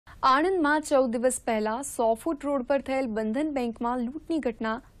આણંદમાં 14 દિવસ પહેલા 100 ફૂટ રોડ પર થયેલ બંધન બેંકમાં લૂંટની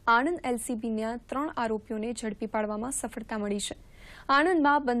ઘટના આણંદ એલસીબીના 3 આરોપીઓને ઝડપી પાડવામાં સફળતા મળી છે।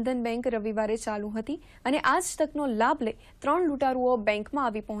 આણંદમાં બંધન બેંક રવિવારે ચાલુ હતી અને આ જ તકનો લાભ લઈ 3 લૂંટારુઓ બેંકમાં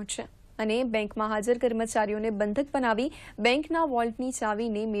આવી પહોંચ્યા અને બેંકમાં હાજર કર્મચારીઓને બંધક બનાવી બેંકના વોલ્ટની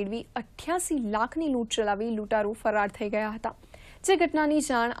ચાવીને મેળવી 88 લાખની લૂંટ ચલાવી લૂંટારૂ ફરાર થઈ ગયા હતા। જે ઘટનાની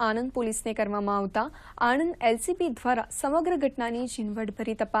જાણ આણંદ પોલીસને કરવામાં આવતા આણંદ એલસીબી દ્વારા સમગ્ર ઘટનાની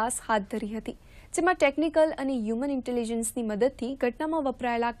ઝીણવટભરી તપાસ હાથ ધરી હતી, જેમાં ટેકનિકલ અને હ્યુમન ઇન્ટેલિજન્સની મદદથી ઘટનામાં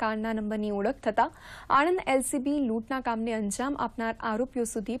વપરાયેલા કારના નંબરની ઓળખ થતાં આણંદ એલસીબી લૂંટના કામને અંજામ આપનાર આરોપીઓ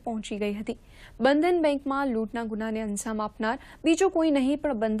સુધી પહોંચી ગઈ હતી। બંધન બેંકમાં લૂંટના ગુનાને અંજામ આપનાર બીજો કોઈ નહીં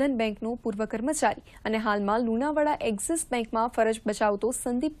પણ બંધન બેંકનો પૂર્વ કર્મચારી અને હાલમાં લુણાવાડા એક્સિસ બેંકમાં ફરજ બજાવતો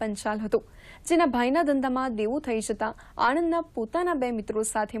સંદીપ પંચાલ હતો, જેના ભાઈના ધંધામાં દેવું થઈ જતા આણંદના પોતાના 2 મિત્રો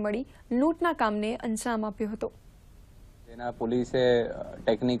સાથે મળી લૂંટના કામને અંજામ આપ્યો હતો। જેના પોલીસે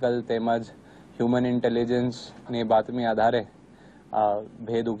ટેકનિકલ તેમજ હ્યુમન ઇન્ટેલિજન્સની બાતમી આધારે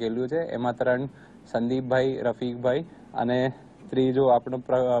ભેદ ઉકેલ્યું છે। એમાં 3 સંદીપભાઈ, રફીકભાઈ અને ત્રીજો આપણો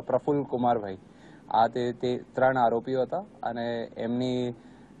પ્રફુલ્લ કુમારભાઈ, આ તે 3 આરોપીઓ હતા અને એમની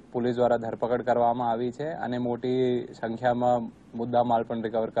પોલીસ દ્વારા ધરપકડ કરવામાં આવી છે અને મોટી સંખ્યામાં મુદ્દામાલ પણ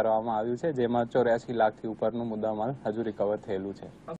રિકવર કરવામાં આવ્યું છે, જેમાં 84 લાખથી ઉપરનું મુદ્દામાલ હજુ રિકવર થયેલું છે।